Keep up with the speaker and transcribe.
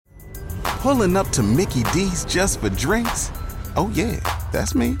Pulling up to Mickey D's just for drinks? Oh yeah,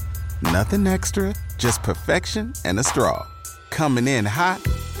 that's me. Nothing extra, just perfection and a straw. Coming in hot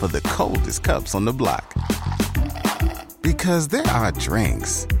for the coldest cups on the block. Because there are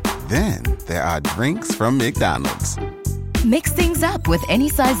drinks. Then there are drinks from McDonald's. Mix things up with any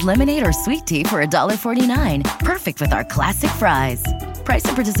size lemonade or sweet tea for $1.49. Perfect with our classic fries. Price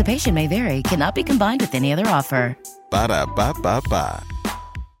and participation may vary. Cannot be combined with any other offer. Ba-da-ba-ba-ba.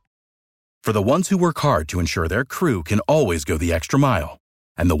 For the ones who work hard to ensure their crew can always go the extra mile,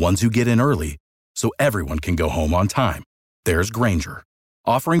 and the ones who get in early so everyone can go home on time, there's Grainger,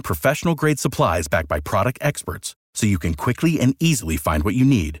 offering professional-grade supplies backed by product experts so you can quickly and easily find what you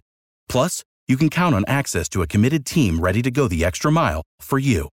need. Plus, you can count on access to a committed team ready to go the extra mile for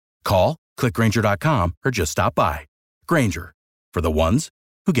you. Call, click Grainger.com, or just stop by. Grainger, for the ones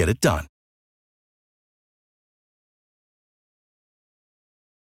who get it done.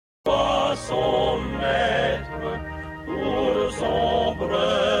 Son maître pour son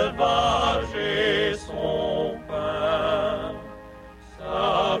breuvage et son pain,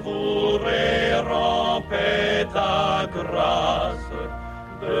 savourer en paix ta grâce,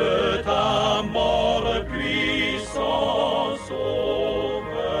 de ta mort puissant sauveur.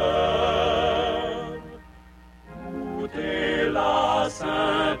 Goûter la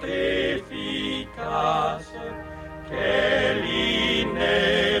sainte efficace, quelle ineffable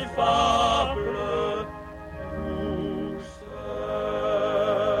douceur.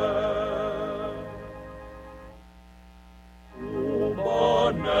 Au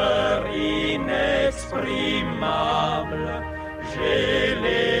bonheur inexprimable, j'ai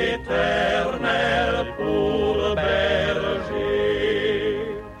l'Éternel pour berger,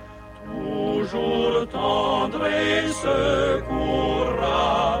 toujours tendre et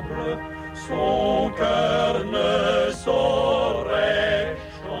secourable, son cœur ne saurait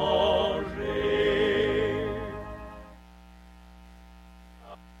changer.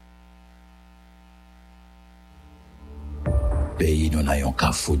 Pays nous n'ayons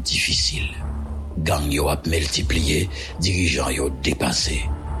qu'à faute difficile. Gang yo ap multiplié, dirigeants yo dépassé.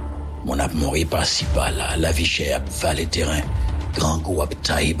 Mon ap mori par si par là, la vie chère ap valet terrain, grand go ap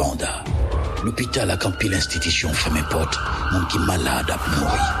taille banda. L'hôpital a campé l'institution fermé porte, mon qui malade ap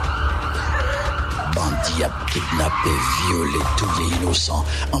mori. Bandi ap kidnappé, violé tous les innocents,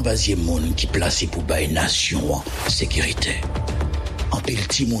 envasié moun qui placé pour bailler nation en sécurité. En pile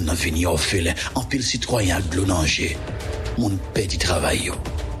ti moun a venu orphelin, en pile citoyen a de danger. Moun pedi travail yo.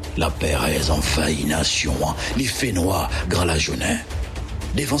 La Pérez en failli nation, les faits noirs, grand la journée.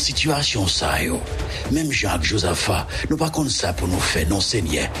 Devant situation ça yo, même Jacques Josaphat, nous pas comme ça pour nous faire non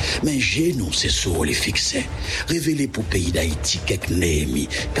seigneur, mais j'ai nous c'est sur les fixer. Révéler pour pays d'Haïti quelques Néhémie,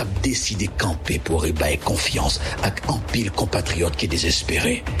 cap décidé camper pour ébailler confiance avec un pile compatriotes qui est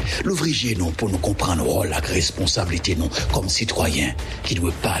désespéré. L'ouvrier nous pour nous comprendre rôle la responsabilité nous comme citoyens qui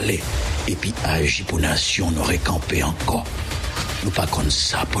doit parler et puis agir pour nation nous récamper encore. Nous pas comme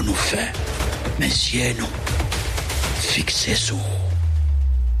ça pour nous faire, mais si nous fixer sur.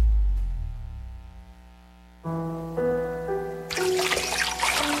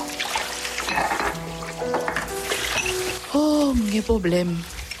 Oh, mon problème.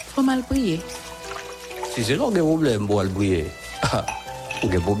 Faut mal prier. Si c'est là un problème pour le prier, un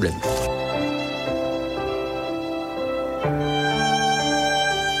problème.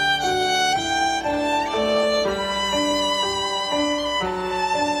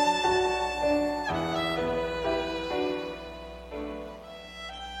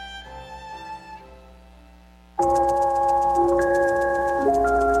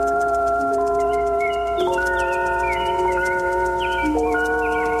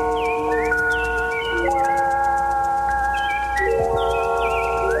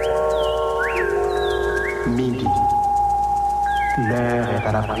 Midi. L'heure est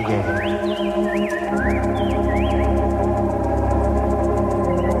à la prière.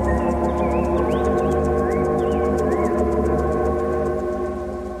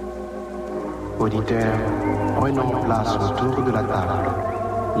 Auditeurs, prenons place autour de la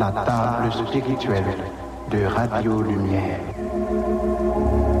table spirituelle de Radio Lumière.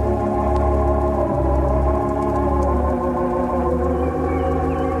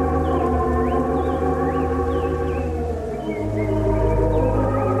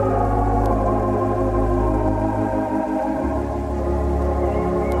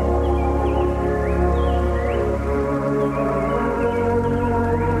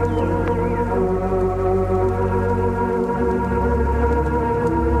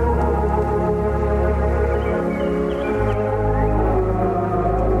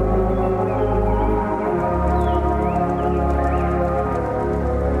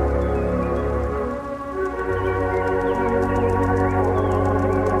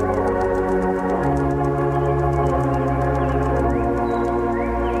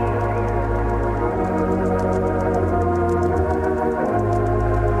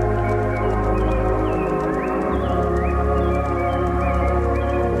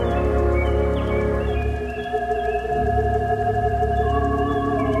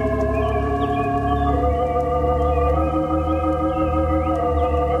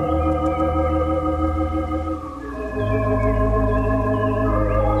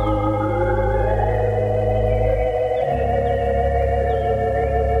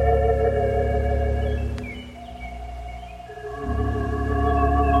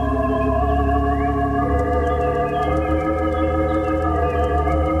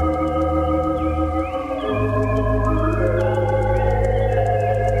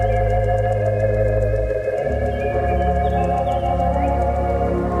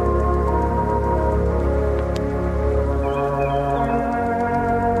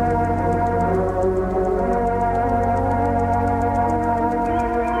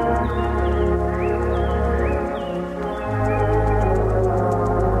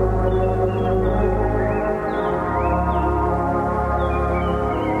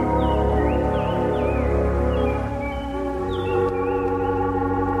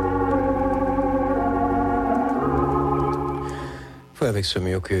 frères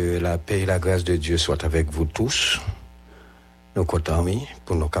et sœurs, que la paix et la grâce de Dieu soient avec vous tous. Nous comptons, oui,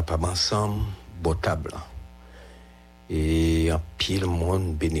 pour nous capables ensemble, bon table. Et un pile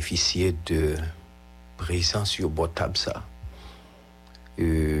monde bénéficier de présence sur bon table ça.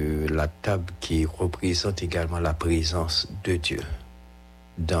 La table qui représente également la présence de Dieu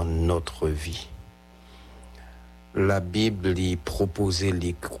dans notre vie. La Bible y proposait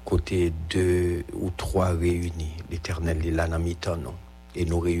les côtés 2 ou 3 réunis. L'Éternel est là dans mi-temps, non? Et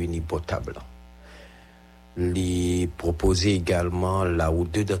nous réunit pour table. Il proposait également là où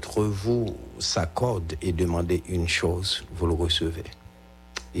 2 d'entre vous s'accordent et demandent une chose, vous le recevez.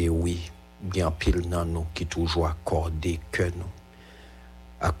 Et oui, bien pile dans nous qui toujours accordé que nous.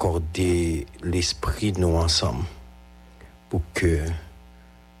 Accorder l'esprit nous ensemble pour que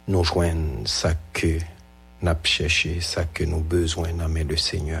nous joignons ça que nous avons cherché, ça que nous avons besoin dans le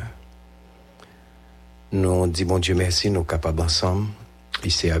Seigneur. Nous disons, bon Dieu, merci, nous sommes capables ensemble, et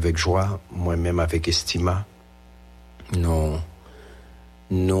c'est avec joie, moi-même avec estima,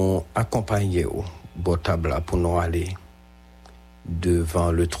 nous accompagnons au table pour nous aller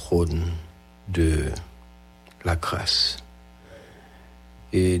devant le trône de la grâce.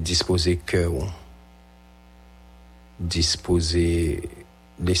 Et disposer cœur, disposer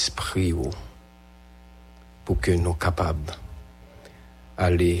l'esprit pour que nous soyons capables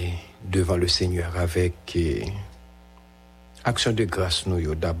d'aller devant le Seigneur avec action de grâce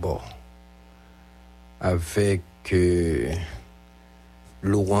nous d'abord, avec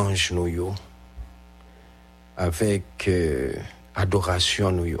louange nous, avec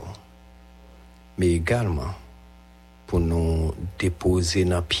adoration nous, mais également pour nous déposer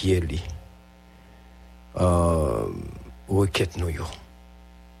dans pied li requête nous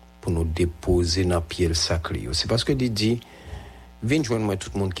pour nous déposer dans pied le sacré. C'est parce que il dit viens joindre moi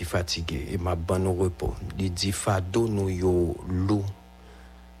tout le monde qui fatigué et m'a ban au repos. Il dit fado nous yo lou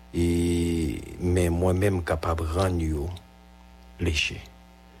et mais moi-même capable rendre yo léger.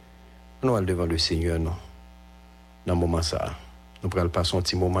 Nous allons devant le Seigneur non. Dans moment ça, nous prenons passer un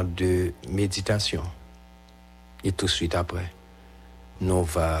petit moment de méditation. Et tout de suite après, nous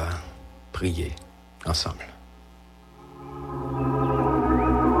allons prier ensemble.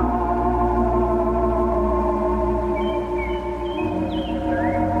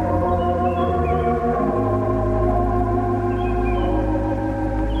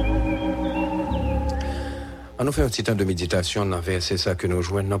 On nous fait un petit temps de méditation dans verset ça que nous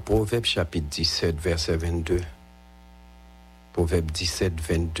jouons dans Proverbe chapitre 17, verset 22. Proverbe 17,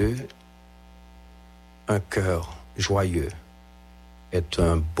 22. Un cœur joyeux est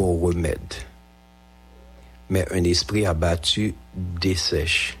un bon remède, mais un esprit abattu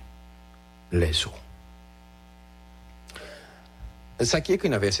dessèche les eaux. Ça qui est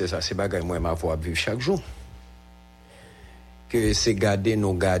qu'une verset ça, c'est bagaille moi ma voix vivre chaque jour. Que c'est garder,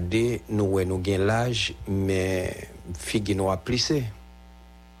 nous gain l'âge, mais figue nous a plissé.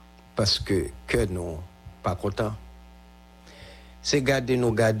 Parce que nous pas content. C'est garder,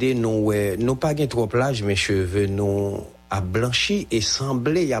 nous pas gain trop l'âge, mais cheveux nous a blanchi et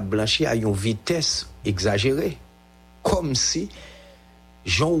semblé a blanchi à une vitesse exagérée. Comme si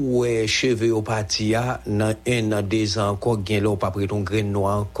Jean ouais cheveux au patia dans 1 an 2 ans encore gain là pas près ton grain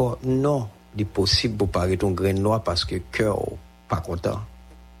noir encore. Non, il est possible pour pas ton grain noir parce que cœur pas content.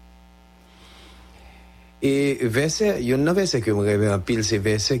 Et verset, il y a un verset que me réveille en pile, c'est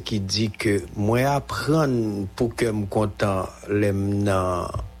verset qui dit que moi apprendre pour que me content l'aime dans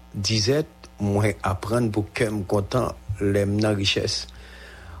disette, moi apprendre pour que me content l'aime dans richesse.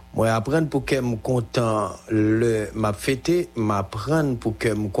 Moi apprendre pour que me content le m'a fêté, m'apprendre pour que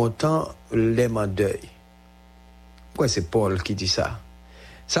me content l'aime en deuil. Pourquoi c'est Paul qui dit ça?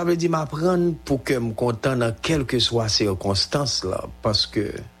 Ça veut dire m'apprendre pour que me content dans quelle que soit circonstance là, parce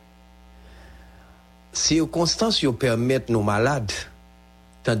que circonstances yo permettent nos malades,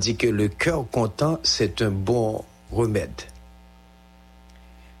 tandis que le cœur content c'est un bon remède.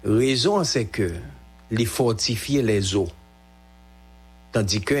 Raison c'est que les fortifier les eaux,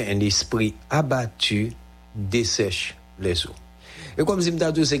 tandis qu'un esprit abattu dessèche les eaux. Et comme si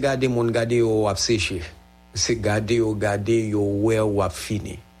m'ta tout c'est garder mon garder au a séché, c'est garder yo ouais ou a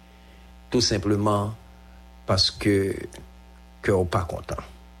fini. Tout simplement parce que cœur pas content.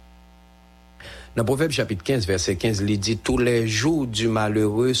 Dans Proverbe chapitre 15, verset 15, il dit « Tous les jours du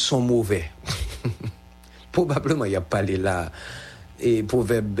malheureux sont mauvais. » Probablement, il y a parlé là, et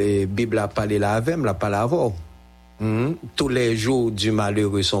Proverbe, Bible a parlé là avec, l'a parlé avant. Tous les jours du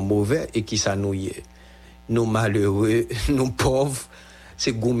malheureux sont mauvais, et qui ça nous y est? Nous malheureux, nous pauvres,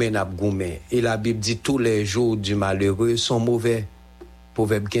 c'est goumé nap goumé. Et la Bible dit « Tous les jours du malheureux sont mauvais. »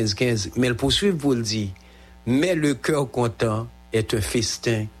 Proverbe 15, 15. Mais elle poursuit pour le dire « Mais le cœur content est un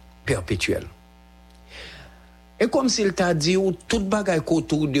festin perpétuel. Et comme s'il t'a dit, tout bagay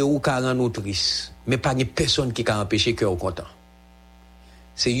autour de ou ka rend nous triste, mais pas de personne qui a empêché cœur content.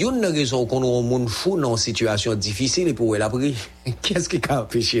 C'est une raison qu'on a un monde fou dans une situation difficile et pour la prier. Qu'est-ce qui a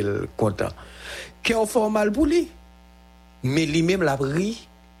empêché le content? Cœur formal pour lui. Mais lui-même la prie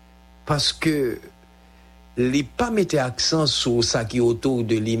parce que il pas mettait accent sur ça qui est autour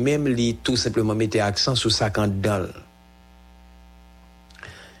de lui-même, il tout simplement mettait accent sur ça qui est dedans.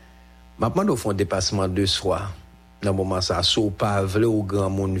 Maintenant, au fond, dépassement de soi. Dans le moment ça, si vous pas voulez au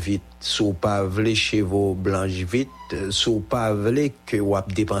grand monde vite, si vous pas voulez chevaux blanches vite, si vous pas voulez que vous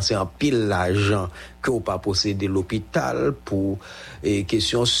dépensez en pile l'argent que vous pas posséder l'hôpital pour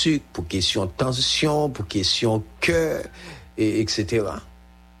question sucre, pour question tension, pour question cœur, etc.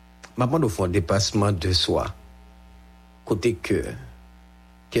 Maintenant, au fond, dépassement de soi. Côté que,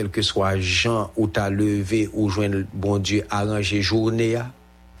 quel que soit Jean ou t'as levé ou joindre bon Dieu arranger journée,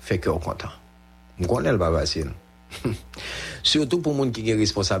 fait que vous content. Vous connaissez pas facile. Surtout pour moun qui a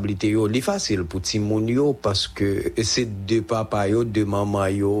responsabilité yo, li facile pour ti moun yo parce que c'est de papa yo, de maman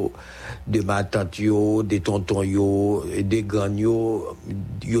yo, de ma tante yo, de tonton yo, de grand yo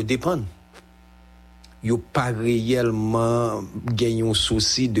dépendent. Yo pas réellement gagne un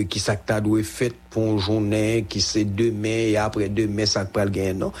souci de qui ça t'a doit fait pour une journée qui c'est demain et après demain ça pas le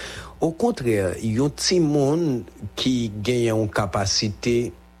gain non. Au contraire, yo ti moun qui gagne une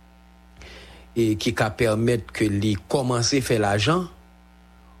capacité et qui va permettre que les commencer à faire l'argent,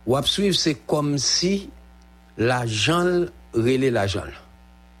 ou à suivre, c'est comme si l'argent relait l'argent.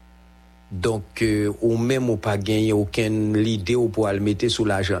 Donc, ou même ou pas gagner aucune idée ou pour le mettre sous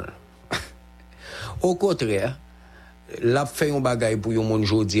l'argent. Au contraire, l'a fait un bagay pour yon moun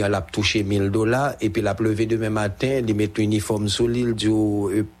jodi, l'a touché $1000 et puis l'a levé demain matin, il met un uniforme sous l'île, dit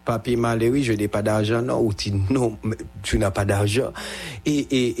papi malheureux, je n'ai pas d'argent, non, ou dit non, tu n'as pas d'argent. Et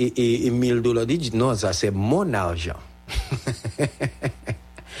 $1000 dit non, ça c'est mon argent.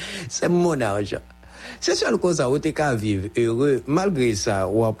 C'est mon argent. C'est seul cause ça, ou t'es qu'à vivre heureux, malgré ça,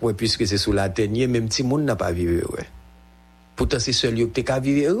 ou après, puisque c'est sous la teigne, même si monde n'a pas vivre heureux. Pourtant, c'est seul qui t'es qu'à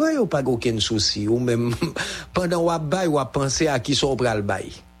vivre heureux, ou pas aucun souci, ou même, pendant ou bail, ou penser à qui sont pral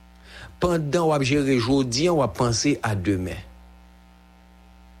bail. Pendant ou gérer aujourd'hui, ou penser à demain.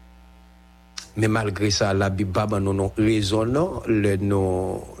 Mais malgré ça, la Bible pas non raisonnant, les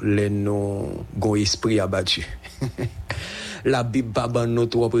non gon esprit abattu. La Bible pas non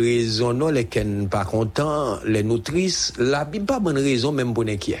trop raisonnant, les ken pas content, les notrices, la Bible pas bonne raison même pour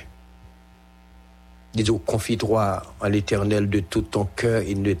inquiet. Dis-toi, confie-toi en l'Éternel de tout ton cœur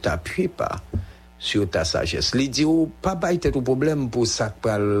et ne t'appuie pas sur ta sagesse. Il dit, papa, il y a un problème pour ça,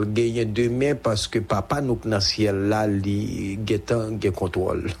 pour gagner demain, parce que papa, nous, dans le ciel, là, il y a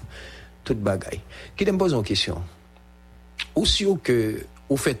contrôle. Tout bagaille. Qui te pose une question? Ou sûr que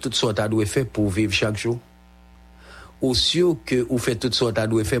vous faites toutes sortes de faire pour vivre chaque jour? Ou sûr que vous faites toutes sortes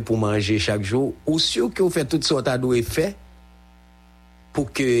de faire pour manger chaque jour? Ou sûr que vous faites toutes sortes de faire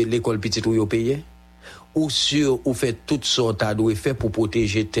pour que l'école petite ou paye? Ou sûr vous faites toutes sortes de faire pour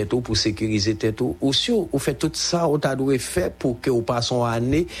protéger tête ou pour sécuriser tête ou sûr vous faites tout ça ou t'as doit faire pour que vous passez une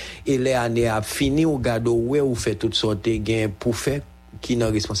année et les années a fini ou garde ouais ou fait toutes sortes de gain pour faire qui n'a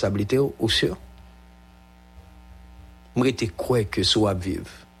responsabilité ou sûr moi te croire que soit vivre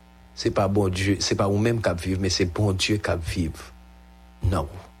c'est pas bon Dieu c'est pas vous même qui vivre mais c'est bon Dieu qui vivre non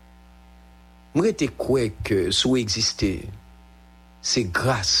moi te croire que soit exister c'est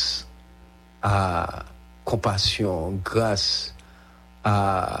grâce à compassion, grâce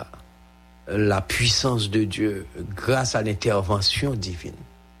à la puissance de Dieu, grâce à l'intervention divine.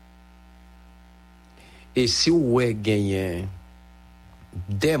 Et si vous avez gagné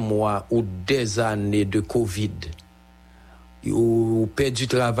des mois ou des années de Covid, ou perdu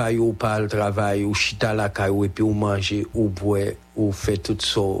travail, ou pas le travail, ou chita la caille, et puis ou manger, ou boire, ou fait tout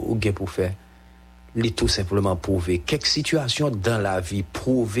ça, ou gain pour faire, il tout simplement prouver. Quelques situations dans la vie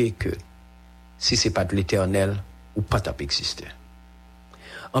prouvent que si c'est pas de l'Éternel, ou pas t'as exister.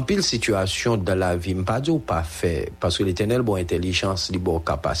 En pile situation dans la vie, pas ou pas fait, parce que l'Éternel bon intelligence, li bon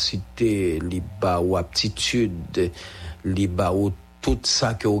capacité, li ba ou aptitude, li ba ou tout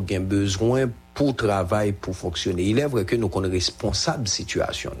ça que vous avez besoin pour travailler, pour fonctionner. Il est vrai que nous sommes responsables de la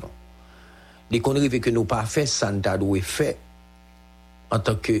situation, non. Les conneries que nous pas fait, ça nous doit faire en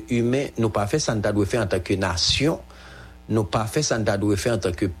tant qu'humain, nous pas fait, ça nous doit faire en tant que nation. Nous pas fait ça doit faire en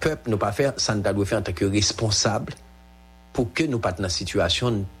tant que peuple, nous pas fait ça doit faire en tant que responsable pour que nous pas dans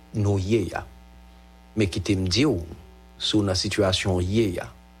situation nous ya. Mais qui te me dit sur la situation ya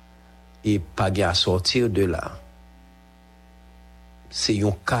et pas à sortir de là. C'est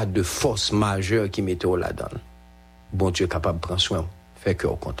un cas de force majeure qui mettait là-dedans. bon Dieu capable de prendre soin, fait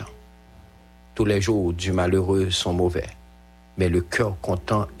cœur content. Tous les jours du malheureux sont mauvais, mais le cœur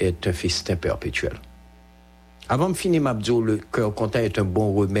content est un festin perpétuel. Avant de finir, m'a dit, le cœur content est un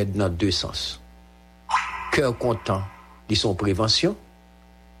bon remède dans deux sens. Cœur content, ils sont prévention,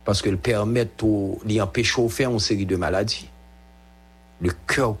 parce qu'il permet d'empêcher de faire une série de maladies. Le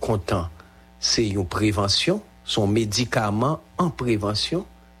cœur content, c'est une prévention, son médicament en prévention,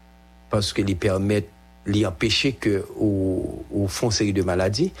 parce qu'il permet d'empêcher que ou font une série de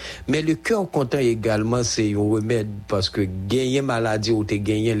maladies. Mais le cœur content également, c'est un remède, parce que gagner maladie ou te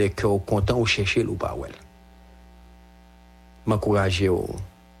gagner le cœur content ou chercher le pas well. M'encourager au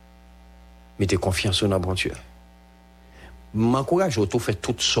mettez confiance dans bon Dieu. M'encourage au tout faire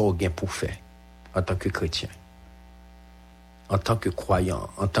tout ça pour faire en tant que chrétien, en tant que croyant,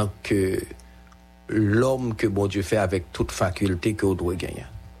 en tant que l'homme que bon Dieu fait avec toute faculté que vous doit gagner.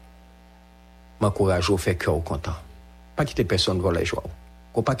 M'encourage au faire cœur content. Pas quitter personne voler joie.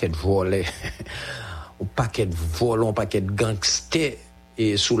 Ou pas qu'être volé, ou pas qu'être volant, pas qu'être gangster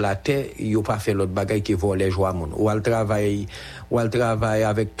et sous la terre, il a pas fait l'autre bagaille qui voler joie mon. Ou al travail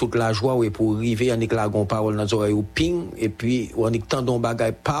avec toute la joie et pour arriver en éclagon parole dans oreilles ou ping et puis on est tendon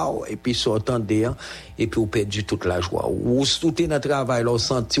bagaille pau et puis sortant dehors et puis on perdu toute la joie. Ou tout est dans travail là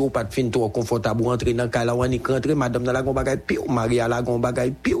senti ou pas de fin trop confortable entrer dans cas là on est rentrer madame dans la gon bagaille pio, Maria la gon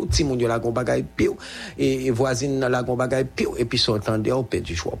bagaille pio, Timon la gon bagaille pio et voisine dans la gon bagaille pio et puis sortant dehors on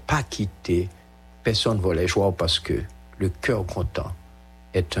perdu joie. Pas quitter personne voler joie parce que le cœur content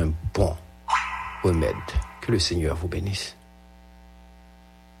est un bon remède. Que le Seigneur vous bénisse.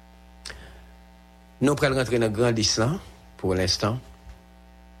 Nous allons rentrer dans le grand liste là, pour l'instant.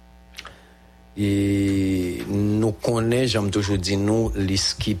 Et nous connaissons, j'aime toujours dire, nous,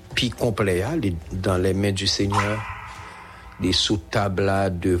 liste qui est complet, dans les mains du Seigneur, des sous-tables là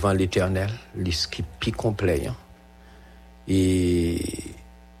devant l'Éternel, liste qui est complet. Et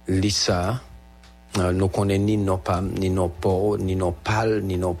liste ça, nous connaissons ni nos pas, ni nos porcs, ni nos pales,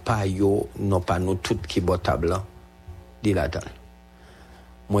 ni nos paillots, non pas nous toutes qui sont table dit là-dedans.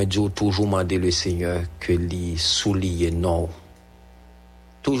 Moi, Dieu toujours demandé le Seigneur que lui souligne non.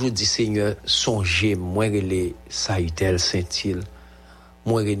 Toujours dit Seigneur, songez, moi les Saïtel Saint-Il,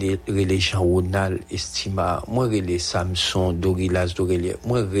 moi les Jean-Ronald Estima, moi les Samson Dorilas Dorelia,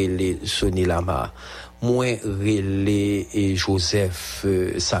 moi les Sonny Lama, moi les Joseph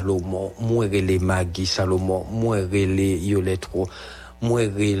Salomon, moi les Maggie Salomon, moi les Yoletro, moi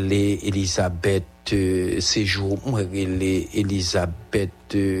les Elisabeth Séjour, moi les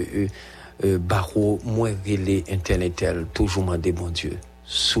Elisabeth Barreau, moi les Internetel, toujours mandé mon Dieu,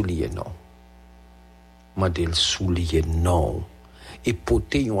 soulier non. Mandé le soulier non. Et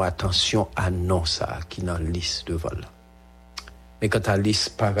porter une attention à non ça qui dans liste devant là. Mais quand la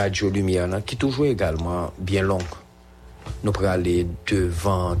liste par radio lumière là, qui toujours également bien longue, nous pourrons aller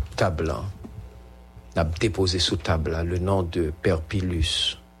devant table, nous déposer sous table le nom de Père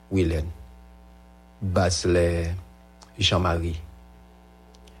Pilus, Willen, Basley, Jean-Marie,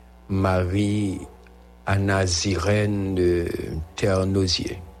 Marie Anna-Zirène de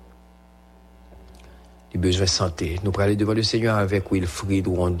Ternosier. Les besoins de santé. Nous pourrons aller devant le Seigneur avec Wilfried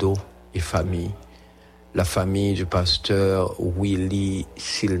Wando et famille. La famille du pasteur Willy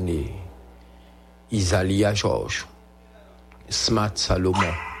Silné, Isalia Georges, Smart Salomon.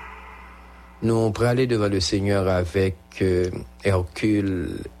 Nous pourrons aller devant le Seigneur avec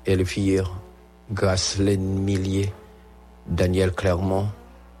Hercule Elvire, Gracelaine Millier, Daniel Clermont.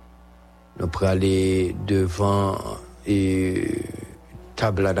 Nous pourrons aller devant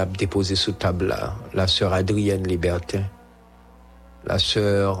table à déposer sous table la sœur Adrienne Libertin, la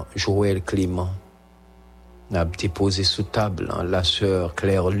sœur Joël Clément. N'a déposé sous table la sœur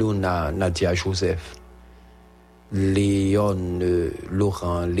Claire Luna, Nadia Joseph, Léon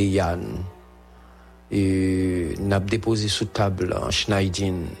Laurent, Léane, et n'a déposé sous table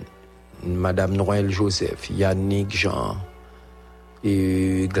Schneidin, Madame Noël Joseph, Yannick Jean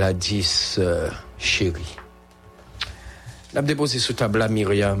et Gladys Chéri. N'a déposé sous table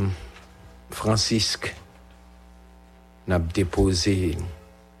Myriam, Francisque, n'a déposé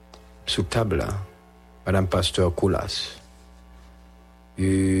sous table Madame Pasteur Coulas.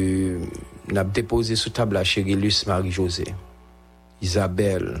 N'a déposé sous table à Chérillus Marie-José,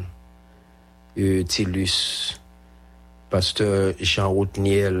 Isabelle, Tilus, Pasteur Jean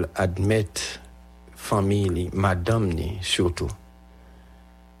Routniel, Admet, famille, Madame surtout.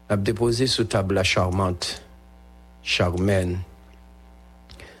 N'a déposé sous table à Charmante, Charmaine,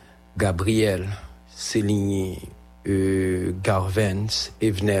 Gabriel, Céline, Garvens,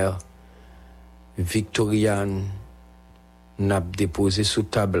 Evner, Victoriane, n'a déposé sous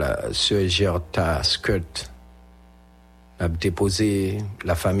table à Sœur Gerta Skirt, Nous avons déposé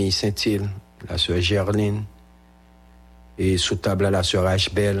la famille Saint-Île, la sœur Gerline, et sous table la sœur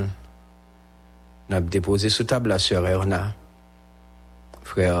Ashbel. Nous avons déposé sous table la sœur Erna,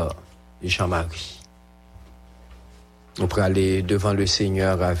 frère Jean-Marie. Nous pourrons aller devant le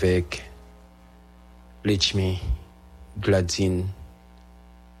Seigneur avec Lechmi, Gladine,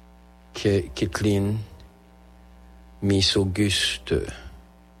 Kathleen, Miss Auguste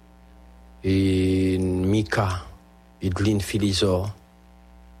et Mika, Edline Philizor.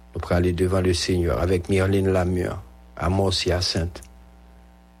 Nous pourrons aller devant le Seigneur avec Myrline Lamure, Amos Hyacinthe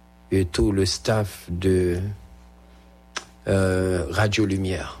et tout le staff de Radio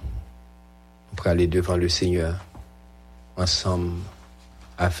Lumière. Nous pourrons aller devant le Seigneur ensemble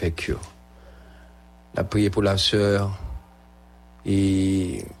avec eux. La prière pour la sœur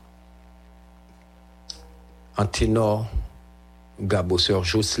et en ténor Gabo, sœur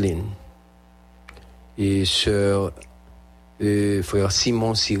Jocelyne et sœur frère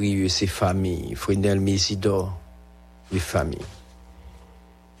Simon Sirieux et ses familles, Frénel Mésidor et familles,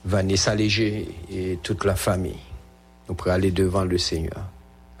 Vanessa Léger et toute la famille. Nous pourrons aller devant le Seigneur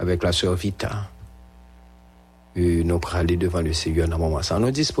avec la sœur Vita. Et nous pourrons aller devant le Seigneur dans le moment ça. Nous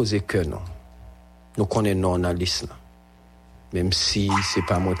disposons que non. Nous connaissons dans l'islam. Même si ce n'est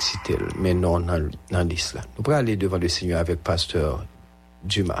pas moi qui cite, mais non dans l'islam. Nous pourrons aller devant le Seigneur avec pasteur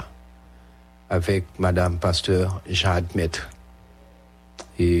Dumas, avec madame pasteur Jean Admettre.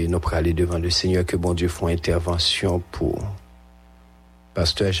 Et nous pourrons aller devant le Seigneur que bon Dieu fasse intervention pour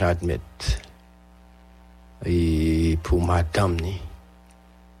pasteur Jean Admettre et pour madame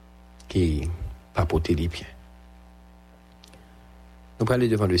qui papotait les pieds. Nous pourrons aller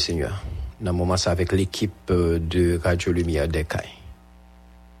devant le Seigneur. Dans le moment, c'est avec l'équipe de Radio Lumière d'Ekaï.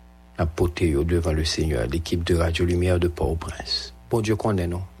 Nous portons devant le Seigneur, l'équipe de Radio Lumière de Port-au-Prince. Bon Dieu connaît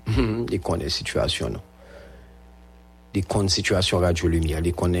nous. Il connaît la situation nous. Il connaît la situation Radio Lumière.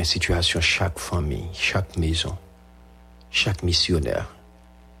 Il connaît la situation chaque famille, chaque maison, chaque missionnaire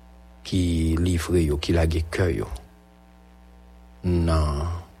qui livre, qui l'a cœur dans la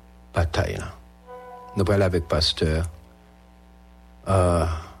bataille. Nous parlons avec pasteur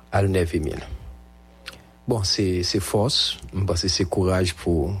Alnev Emile. Bon, c'est force, parce que c'est courage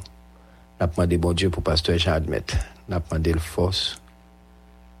pour nous demander bon Dieu pour pasteur Jean Admettre. Nous demander le force,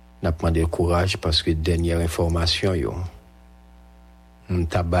 nous demander le courage parce que dernière information on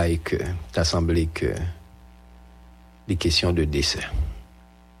t'a baillé que t'as semblé que les questions de décès.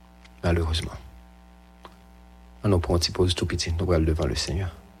 Malheureusement. On prend un petit pause tout petit, nous allons devant le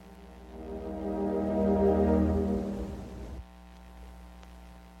Seigneur.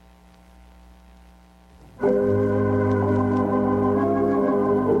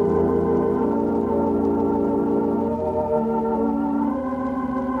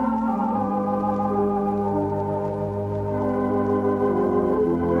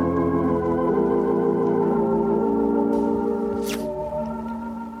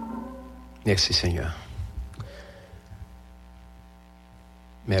 Merci Seigneur.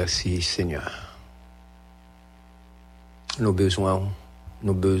 Merci Seigneur. Nos besoins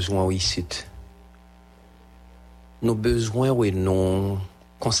ici. Nos besoins, oui, non,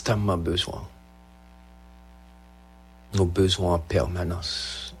 constamment besoin. Nos besoins en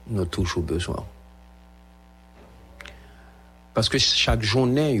permanence. Nous toujours besoin. Parce que chaque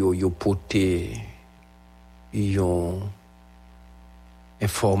journée, yo porté, yon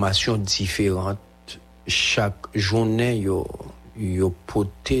informations différentes. Chaque journée, yo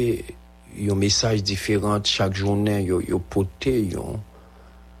porté un message différent. Chaque journée, yo porté yo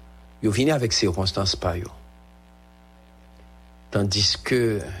vient avec circonstances par yo. Tandis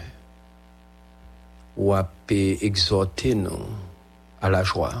que ou a exhorter nous à la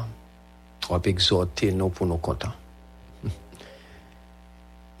joie, ou a exhorter nous pour nous contents.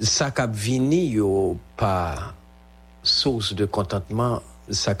 Ça cap vini yo pas source de contentement,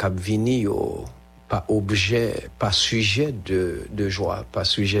 ça cap vini yo pas objet, pas sujet de joie, pas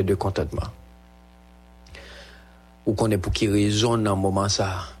sujet de contentement. Ou connaît pour qui raison dans moment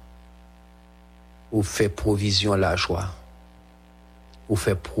ça, ou fait provision la joie, ou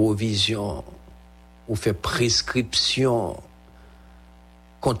fait provision, ou fait prescription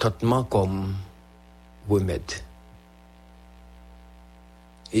contentement comme remède.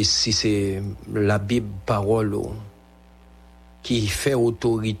 Et si c'est la Bible parole qui fait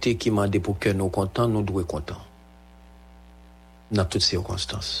autorité, qui m'a dit pour que nous contents, nous devons être contents. Dans toutes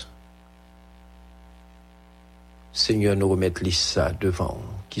circonstances. Seigneur, nous remettre ça devant,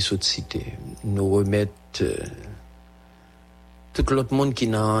 qui sont cités. Nous remettre tout l'autre monde qui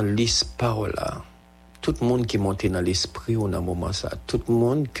n'a liste parole là. Tout le monde qui monte dans l'esprit au moment ça. Tout le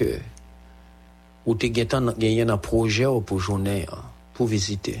monde que ou te gagné un projet pour journée, pour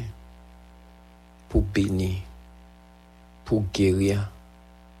visiter, pour bénir, pour guérir,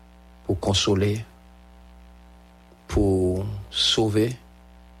 pour consoler, pour sauver,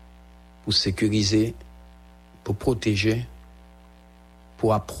 pour sécuriser, pour protéger,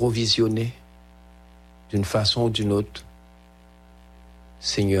 pour approvisionner d'une façon ou d'une autre.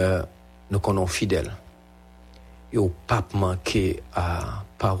 Seigneur, nous connaissons fidèles. Et au pape manqué à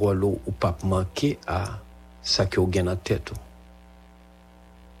parole ou pape manqué à ça que vous gagnez en tête.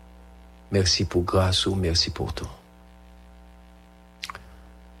 Merci pour grâce ou merci pour tout.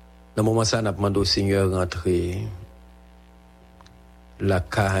 Dans le moment ça, nous avons demandé au Seigneur rentrer la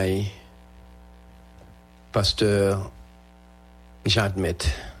caille, pasteur Jean-Admet,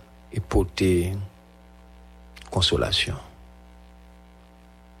 et porter consolation.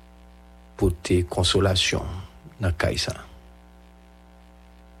 Porter consolation dans caille ça.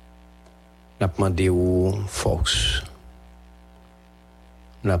 Nous avons demandé au force.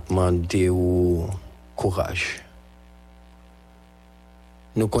 Nous avons demandé au courage.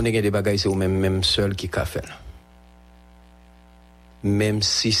 Nous connaissons des bagages, c'est même seul qui a fait. Même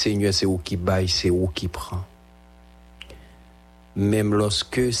si Seigneur c'est où qui baille, c'est où qui prend. Même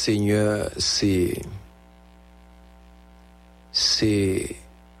lorsque Seigneur c'est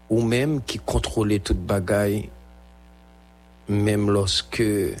ou même qui contrôle toute bagaille, même lorsque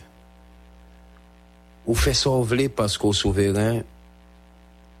ou fait sauver parce qu'au souverain,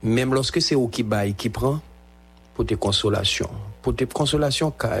 même lorsque c'est où qui baille, qui prend pour tes consolations. Pour tes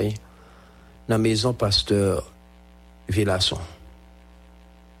consolations, Kai, dans la maison pasteur Villasson,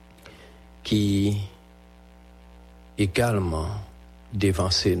 qui également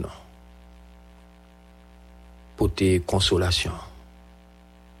dévancé non pour tes consolations.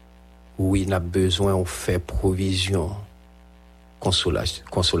 Oui, n'a besoin de faire provision,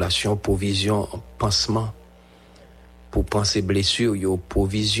 consolation, provision, pansement pour penser blessure, yo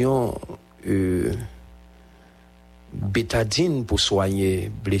provision bétadine pour soigner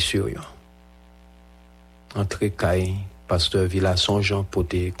blessure. Entre Caille, pasteur Villasson Jean pour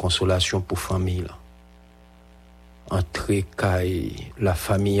des consolations pour famille. Entre Caille, la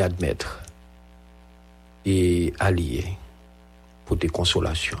famille admettre et alliés pour des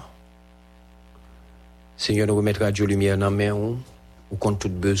consolations. Seigneur, nous remettra Dieu lumière dans main ou compte tout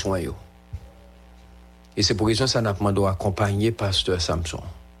besoin yo. Et c'est pour raison ça n'a demandé accompagner pasteur Samson,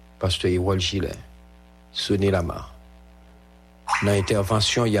 pasteur Ewol Gilet, sonner la main. Dans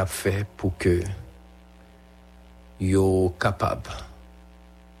l'intervention il a fait pour que yo capable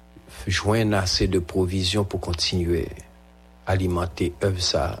joindre assez de provisions pour continuer à alimenter œuvre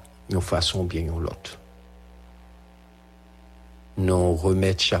ça d'une façon bien ou l'autre. Nous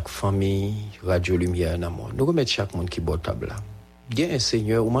remettre chaque famille radio lumière dans monde. Nous remettre chaque monde qui boit table là. Bien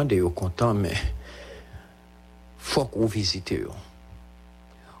Seigneur, ou mandé yo content mais faut qu'on visite yo.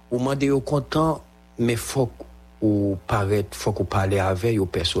 Ou mandé yo content mais faut ou paraître, faut qu'on parler avec yo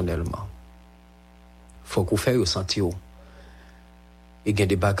personnellement. Faut qu'on fait yo sentir yo. Et gen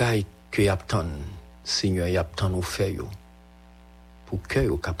des bagailles que y attend Seigneur y attend nous faire yo pour que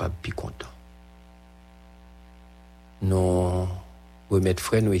yo capable bi content. Non remettre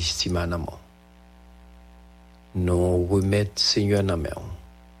frère nous estime en amour. Non remettre Seigneur en amour.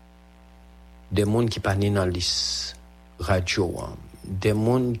 Des monde qui pas ni dans liste radio, des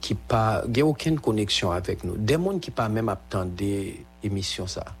monde qui pas gen aucune connexion avec nous, des monde qui pas même attendre émission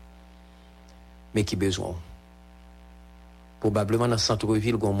ça. Mais qui besoin. Probablement dans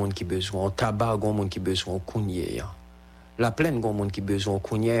centre-ville gon monde qui besoin, au tabac gon monde qui besoin, au kounier. La plaine gon monde qui besoin, au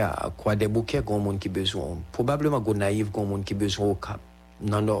kounier à quoi des bouquets gon monde qui besoin. Probablement gon naïf gon monde qui besoin au cap.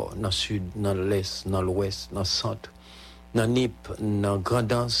 Dans nord, dans sud, dans l'est, dans l'ouest, dans centre, dans Nip, dans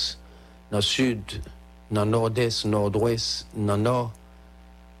Grandance, dans sud, dans nord-est, nord-ouest, dans nord,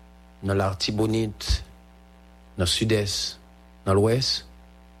 dans l'Artibonite, dans sud-est, dans l'ouest.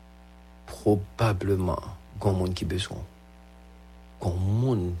 Probablement gon monde qui besoin. Gon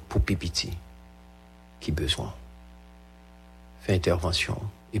monde pour pipiti qui besoin. Fait intervention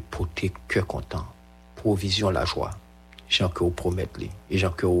et porter cœur content. Provision la joie. Gens que vous promettez, et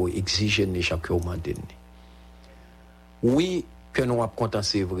gens que vous exigez, et gens que vous demandez. Oui, que nous avons content,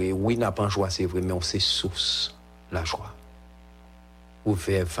 c'est vrai. Oui, nous avons joie, c'est vrai, mais on sait source la joie.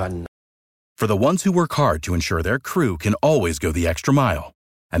 Ouvert van. For the ones who work hard to ensure their crew can always go the extra mile,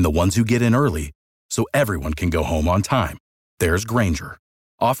 and the ones who get in early so everyone can go home on time, there's Grainger,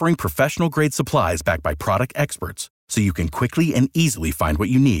 offering professional-grade supplies backed by product experts so you can quickly and easily find what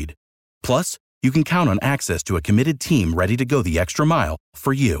you need. Plus, you can count on access to a committed team ready to go the extra mile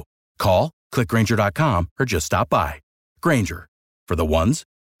for you. Call, click Grainger.com, or just stop by. Grainger, for the ones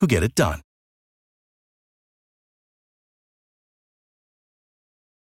who get it done.